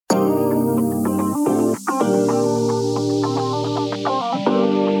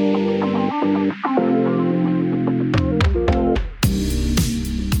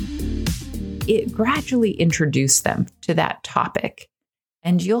Gradually introduce them to that topic.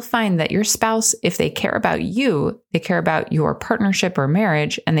 And you'll find that your spouse, if they care about you, they care about your partnership or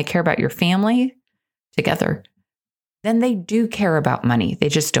marriage, and they care about your family together, then they do care about money. They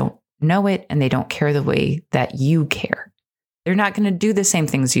just don't know it, and they don't care the way that you care. They're not going to do the same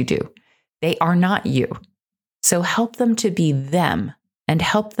things you do. They are not you. So help them to be them and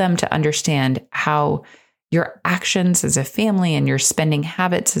help them to understand how your actions as a family and your spending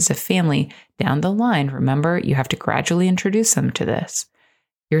habits as a family down the line. Remember, you have to gradually introduce them to this.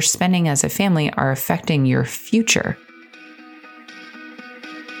 Your spending as a family are affecting your future.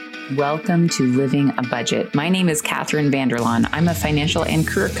 Welcome to Living a Budget. My name is Catherine Vanderlaan. I'm a financial and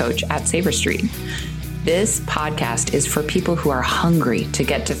career coach at Sabre Street. This podcast is for people who are hungry to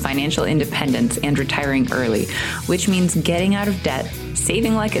get to financial independence and retiring early, which means getting out of debt,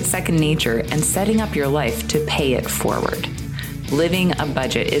 saving like it's second nature, and setting up your life to pay it forward. Living a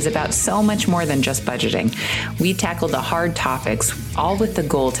Budget is about so much more than just budgeting. We tackle the hard topics, all with the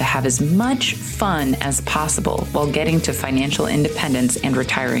goal to have as much fun as possible while getting to financial independence and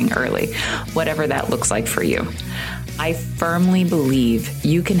retiring early, whatever that looks like for you. I firmly believe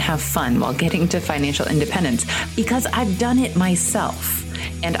you can have fun while getting to financial independence because I've done it myself,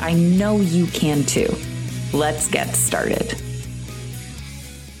 and I know you can too. Let's get started.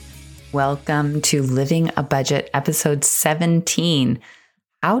 Welcome to Living a Budget, episode 17,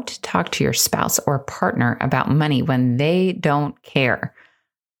 how to talk to your spouse or partner about money when they don't care.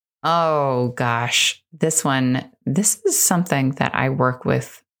 Oh gosh, this is something that I work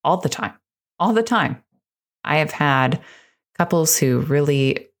with all the time. I have had couples who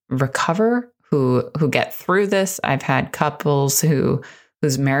really recover, who get through this. I've had couples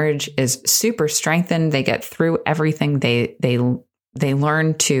whose marriage is super strengthened. They get through everything. They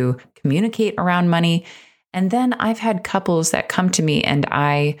learn to communicate around money. And then I've had couples that come to me and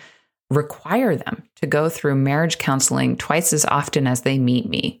I require them to go through marriage counseling twice as often as they meet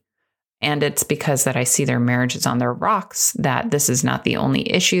me. And it's because that I see their marriage is on their rocks, that this is not the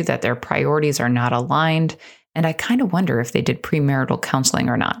only issue, that their priorities are not aligned. And I kind of wonder if they did premarital counseling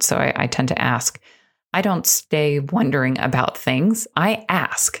or not. So I tend to ask. I don't stay wondering about things. I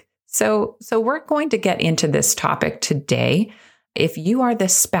ask. So we're going to get into this topic today. If you are the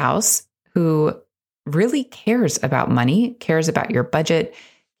spouse who really cares about money, cares about your budget,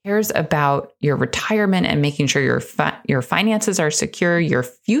 cares about your retirement and making sure your finances are secure, your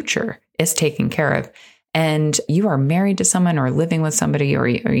future is taken care of, and you are married to someone or living with somebody or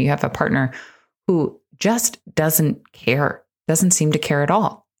you have a partner who just doesn't seem to care at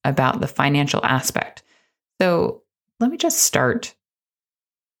all about the financial aspect. So let me just start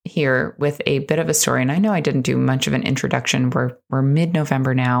here with a bit of a story. And I know I didn't do much of an introduction. We're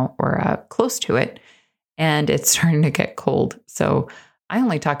mid-November now, or close to it, and it's starting to get cold. So I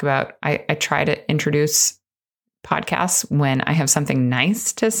only talk about, I try to introduce podcasts when I have something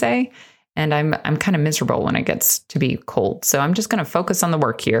nice to say, and I'm kind of miserable when it gets to be cold. So I'm just going to focus on the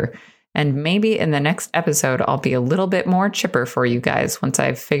work here. And maybe in the next episode, I'll be a little bit more chipper for you guys once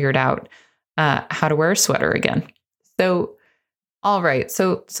I've figured out how to wear a sweater again. So, all right.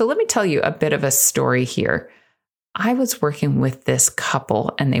 So let me tell you a bit of a story here. I was working with this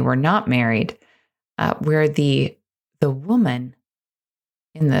couple, and they were not married, where the woman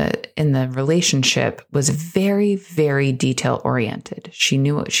in the relationship was very, very detail oriented. She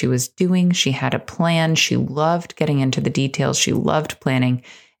knew what she was doing. She had a plan. She loved getting into the details. She loved planning,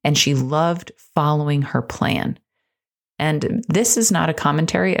 and she loved following her plan. And this is not a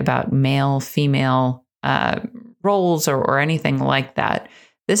commentary about male, female roles or anything like that.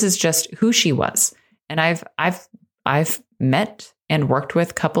 This is just who she was. And I've met and worked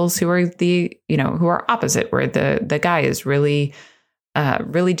with couples who are who are opposite, where the guy is really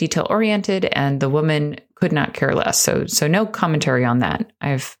detail oriented and the woman could not care less. So no commentary on that.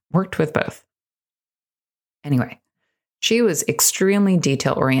 I've worked with both. Anyway, she was extremely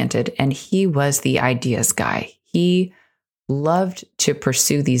detail oriented and he was the ideas guy. He loved to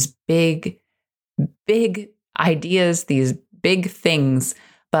pursue these big ideas, these big things.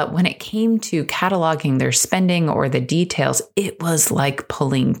 But when it came to cataloging their spending or the details, it was like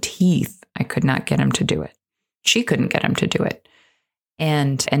pulling teeth. I could not get him to do it. She couldn't get him to do it.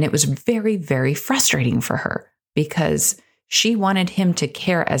 And it was very, very frustrating for her because she wanted him to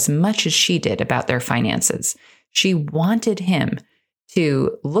care as much as she did about their finances. She wanted him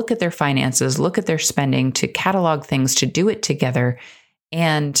to look at their finances, look at their spending, to catalog things, to do it together.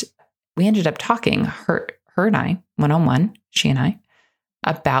 And we ended up talking, her and I, one-on-one, she and I,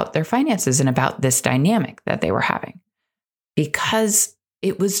 about their finances and about this dynamic that they were having, because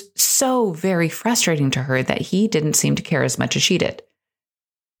it was so very frustrating to her that he didn't seem to care as much as she did.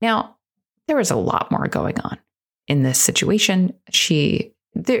 Now, there was a lot more going on in this situation.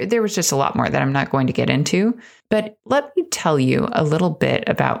 There was just a lot more that I'm not going to get into, but let me tell you a little bit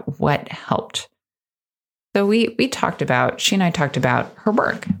about what helped. So she and I talked about her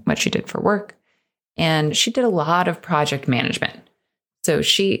work, what she did for work, and she did a lot of project management. So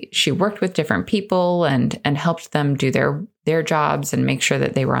she worked with different people and helped them do their jobs and make sure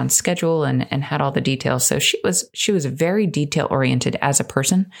that they were on schedule and had all the details. So she was very detail oriented as a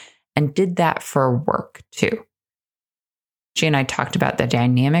person and did that for work too. She and I talked about the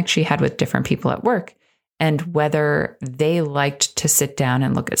dynamic she had with different people at work and whether they liked to sit down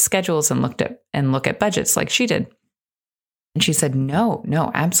and look at schedules and look at budgets like she did. And she said,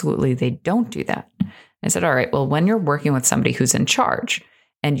 no, absolutely, they don't do that. I said, all right, well, when you're working with somebody who's in charge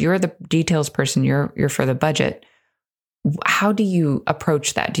and you're the details person, you're for the budget, how do you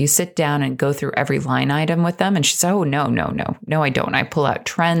approach that? Do you sit down and go through every line item with them? And she said, oh, no, I don't. I pull out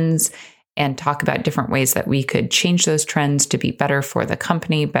trends and talk about different ways that we could change those trends to be better for the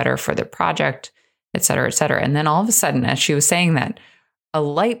company, better for the project, et cetera, et cetera. And then all of a sudden, as she was saying that, a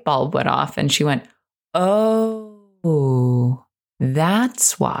light bulb went off and she went, oh,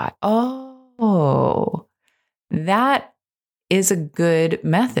 that's why. Oh, that is a good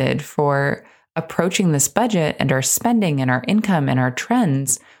method for approaching this budget and our spending and our income and our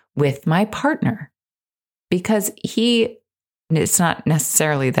trends with my partner. Because it's not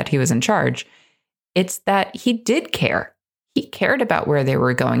necessarily that he was in charge. It's that he did care. He cared about where they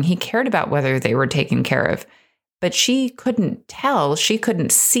were going. He cared about whether they were taken care of. But she couldn't tell, she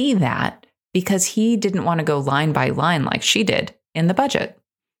couldn't see that because he didn't want to go line by line like she did in the budget.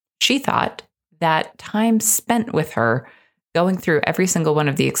 She thought that time spent with her going through every single one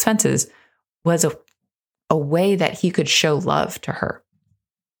of the expenses was a way that he could show love to her.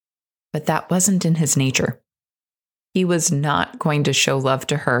 But that wasn't in his nature. He was not going to show love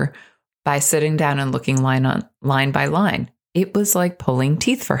to her by sitting down and looking line by line. It was like pulling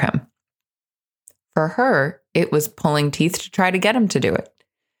teeth for him. For her, it was pulling teeth to try to get him to do it.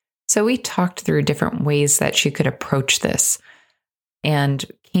 So we talked through different ways that she could approach this and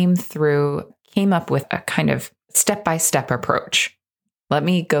came up with a kind of step-by-step approach. Let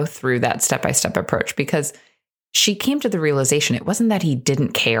me go through that step-by-step approach because she came to the realization it wasn't that he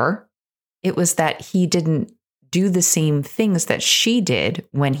didn't care. It was that he didn't do the same things that she did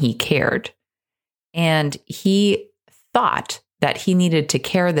when he cared. And he thought that he needed to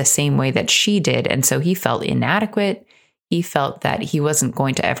care the same way that she did. And so he felt inadequate. He felt that he wasn't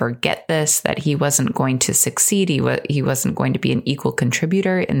going to ever get this, that he wasn't going to succeed. He wasn't going to be an equal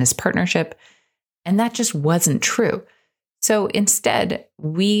contributor in this partnership. And that just wasn't true. So instead,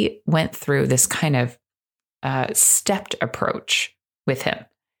 we went through this kind of stepped approach with him.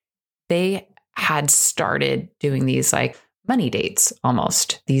 They had started doing these like money dates,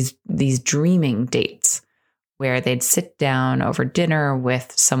 almost these dreaming dates where they'd sit down over dinner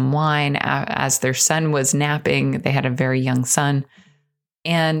with some wine as their son was napping. They had a very young son.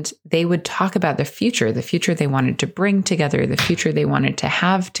 And they would talk about the future they wanted to bring together, the future they wanted to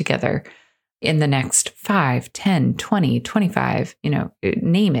have together in the next 5, 10, 20, 25,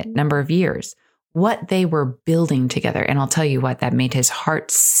 name it, number of years, what they were building together. And I'll tell you what, that made his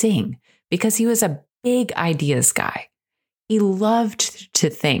heart sing because he was a big ideas guy. He loved to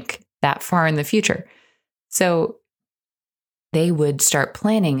think that far in the future. So they would start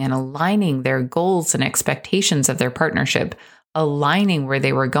planning and aligning their goals and expectations of their partnership, aligning where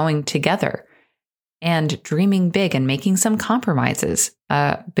they were going together and dreaming big and making some compromises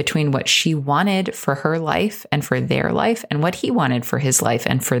between what she wanted for her life and for their life and what he wanted for his life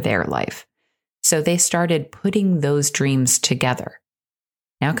and for their life. So they started putting those dreams together.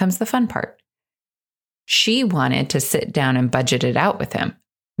 Now comes the fun part. She wanted to sit down and budget it out with him,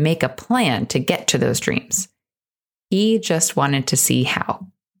 make a plan to get to those dreams. He just wanted to see how.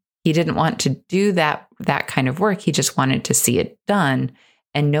 He didn't want to do that kind of work. He just wanted to see it done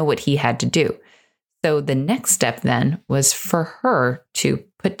and know what he had to do. So the next step then was for her to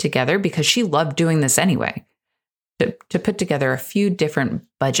put together, because she loved doing this anyway, to put together a few different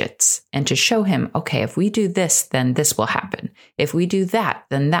budgets and to show him, okay, if we do this, then this will happen. If we do that,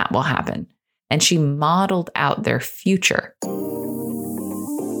 then that will happen. And she modeled out their future.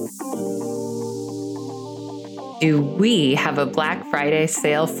 Do we have a Black Friday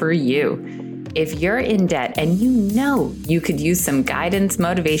sale for you? If you're in debt and you know you could use some guidance,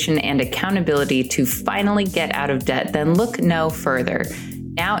 motivation, and accountability to finally get out of debt, then look no further.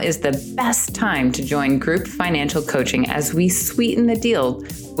 Now is the best time to join Group Financial Coaching as we sweeten the deal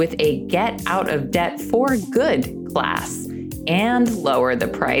with a Get Out of Debt for Good class and lower the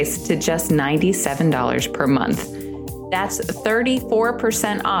price to just $97 per month. That's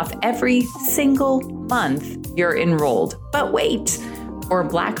 34% off every single month you're enrolled. But wait, for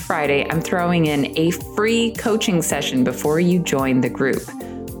Black Friday, I'm throwing in a free coaching session before you join the group.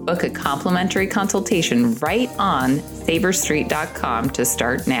 Book a complimentary consultation right on SaverStreet.com to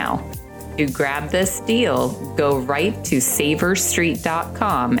start now. To grab this deal, go right to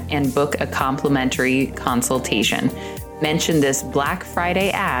SaverStreet.com and book a complimentary consultation. Mention this Black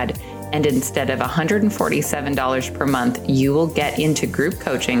Friday ad, and instead of $147 per month, you will get into group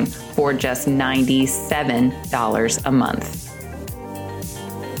coaching for just $97 a month.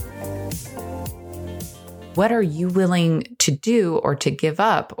 What are you willing to do or to give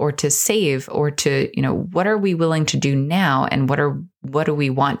up or to save or to, what are we willing to do now and what do we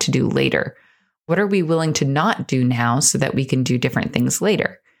want to do later? What are we willing to not do now so that we can do different things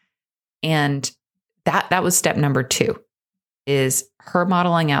later? And that was step number 2, is her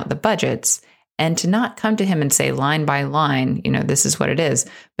modeling out the budgets and to not come to him and say line by line, this is what it is,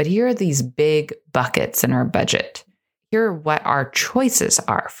 but here are these big buckets in our budget. Here are what our choices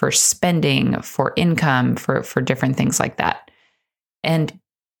are for spending, for income, for different things like that. And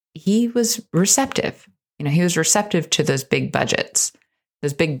he was receptive. He was receptive to those big budgets,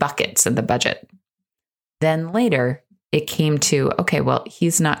 those big buckets in the budget. Then later it came to, okay, well,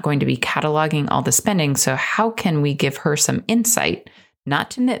 he's not going to be cataloging all the spending. So how can we give her some insight,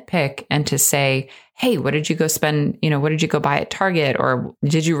 not to nitpick and to say, hey, what did you go spend? What did you go buy at Target? Or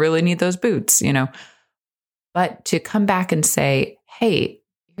did you really need those boots? But to come back and say, hey,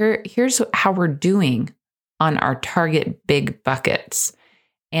 here's how we're doing on our target big buckets.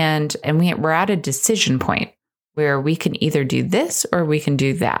 And we're at a decision point where we can either do this or we can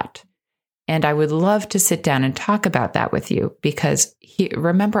do that. And I would love to sit down and talk about that with you because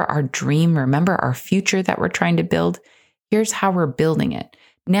remember our dream, remember our future that we're trying to build. Here's how we're building it.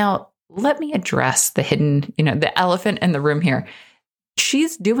 Now, let me address the hidden, the elephant in the room here.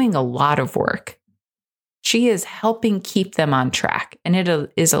 She's doing a lot of work. She is helping keep them on track. And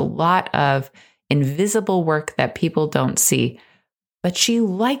it is a lot of invisible work that people don't see, but she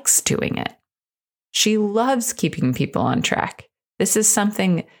likes doing it. She loves keeping people on track. This is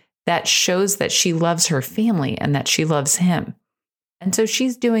something that shows that she loves her family and that she loves him. And so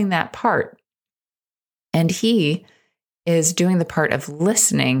she's doing that part. And he is doing the part of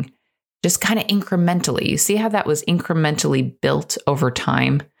listening just kind of incrementally. You see how that was incrementally built over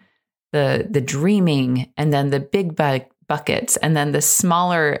time? The dreaming and then the big buckets and then the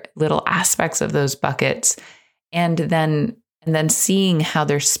smaller little aspects of those buckets and then seeing how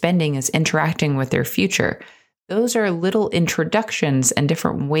their spending is interacting with their future. Those are little introductions and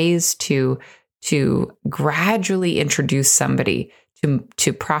different ways to gradually introduce somebody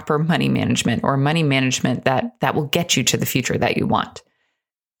to proper money management or money management that will get you to the future that you want.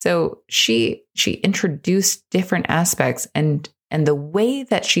 So she introduced different aspects and the way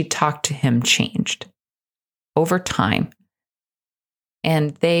that she talked to him changed over time.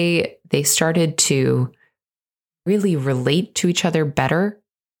 And they started to really relate to each other better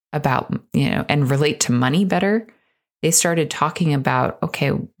about, and relate to money better. They started talking about,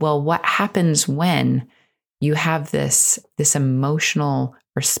 okay, well, what happens when you have this emotional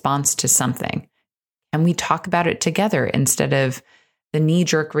response to something? And we talk about it together instead of the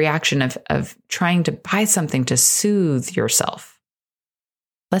knee-jerk reaction of trying to buy something to soothe yourself.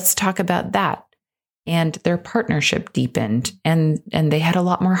 Let's talk about that. And their partnership deepened and they had a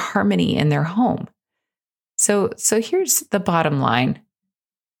lot more harmony in their home. So here's the bottom line.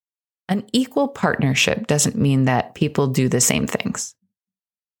 An equal partnership doesn't mean that people do the same things.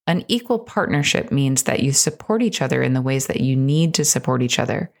 An equal partnership means that you support each other in the ways that you need to support each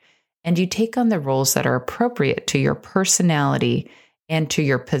other. And you take on the roles that are appropriate to your personality and to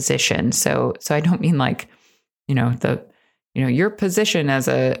your position. So I don't mean like, your position as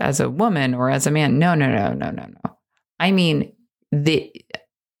a woman or as a man. No. I mean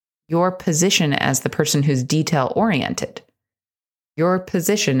your position as the person who's detail oriented, your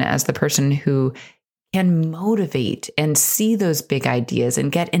position as the person who can motivate and see those big ideas and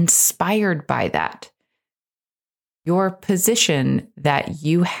get inspired by that. Your position that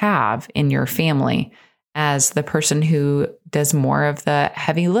you have in your family as the person who does more of the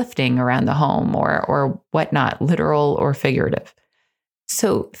heavy lifting around the home or whatnot, literal or figurative.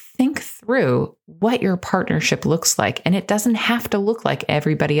 So think through what your partnership looks like, and it doesn't have to look like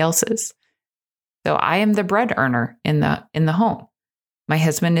everybody else's. So I am the bread earner in the home. My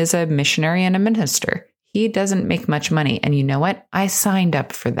husband is a missionary and a minister. he doesn't make much money. And you know what? I signed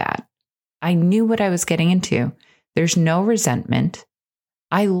up for that. I knew what I was getting into. There's no resentment.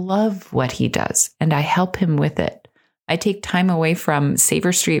 I love what he does and I help him with it. I take time away from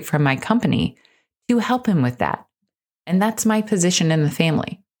Savor Street, from my company, to help him with that. And that's my position in the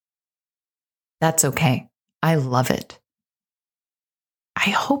family. That's okay. I love it. I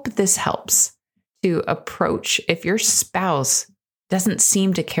hope this helps to approach, if your spouse doesn't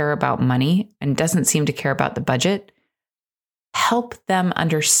seem to care about money and doesn't seem to care about the budget, help them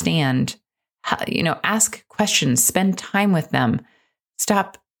understand how, ask questions, spend time with them,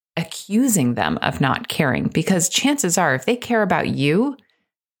 stop accusing them of not caring, because chances are if they care about you,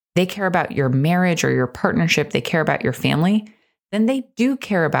 they care about your marriage or your partnership, they care about your family, then they do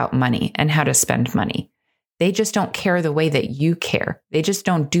care about money and how to spend money. They just don't care the way that you care. They just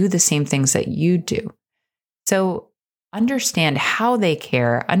don't do the same things that you do. So understand how they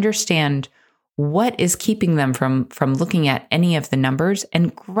care, understand what is keeping them from looking at any of the numbers,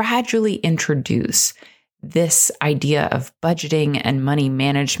 and gradually introduce this idea of budgeting and money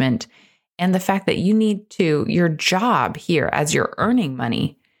management, and the fact that your job here as you're earning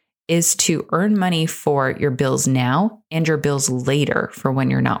money is to earn money for your bills now and your bills later for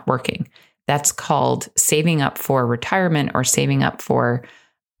when you're not working. That's called saving up for retirement or saving up for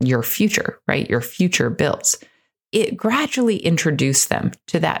your future, right? Your future bills. It gradually introduce them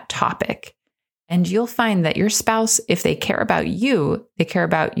to that topic. And you'll find that your spouse, if they care about you, they care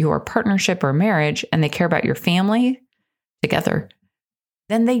about your partnership or marriage, and they care about your family together,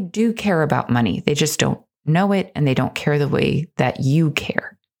 then they do care about money. They just don't know it, and they don't care the way that you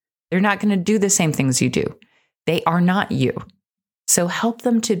care. They're not going to do the same things you do. They are not you. So help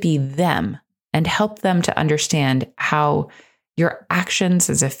them to be them and help them to understand how your actions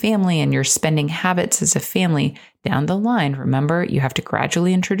as a family and your spending habits as a family down the line, remember, you have to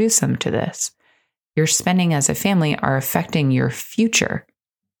gradually introduce them to this. Your spending as a family are affecting your future.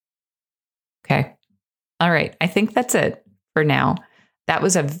 Okay. All right. I think that's it for now. That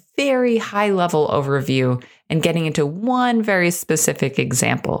was a very high level overview and getting into one very specific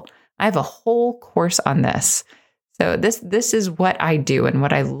example. I have a whole course on this. So this is what I do, and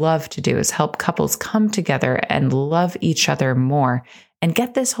what I love to do is help couples come together and love each other more and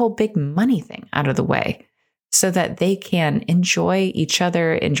get this whole big money thing out of the way so that they can enjoy each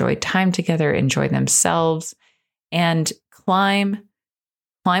other, enjoy time together, enjoy themselves, and climb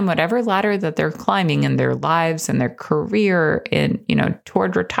whatever ladder that they're climbing in their lives and their career, in,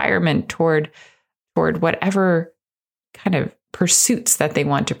 toward retirement, toward whatever kind of pursuits that they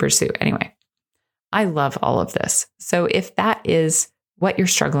want to pursue. Anyway, I love all of this. So if that is what you're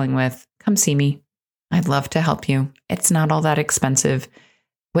struggling with, come see me. I'd love to help you. It's not all that expensive.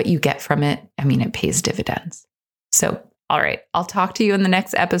 What you get from it, it pays dividends. So, all right, I'll talk to you in the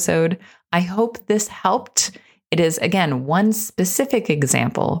next episode. I hope this helped. It is, again, one specific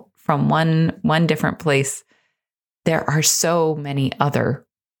example from one different place. There are so many other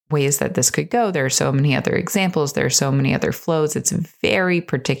ways that this could go. There are so many other examples. There are so many other flows. It's very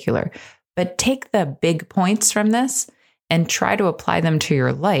particular. But take the big points from this and try to apply them to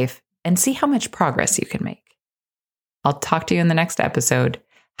your life and see how much progress you can make. I'll talk to you in the next episode.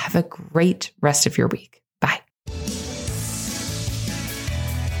 Have a great rest of your week. Bye.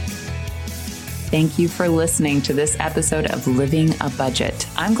 Thank you for listening to this episode of Living a Budget.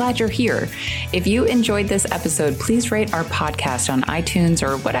 I'm glad you're here. If you enjoyed this episode, please rate our podcast on iTunes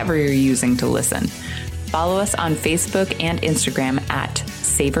or whatever you're using to listen. Follow us on Facebook and Instagram at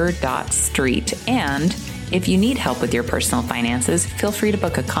savor.street. And if you need help with your personal finances, feel free to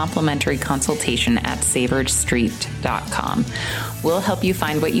book a complimentary consultation at savorstreet.com. We'll help you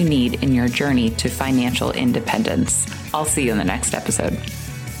find what you need in your journey to financial independence. I'll see you in the next episode.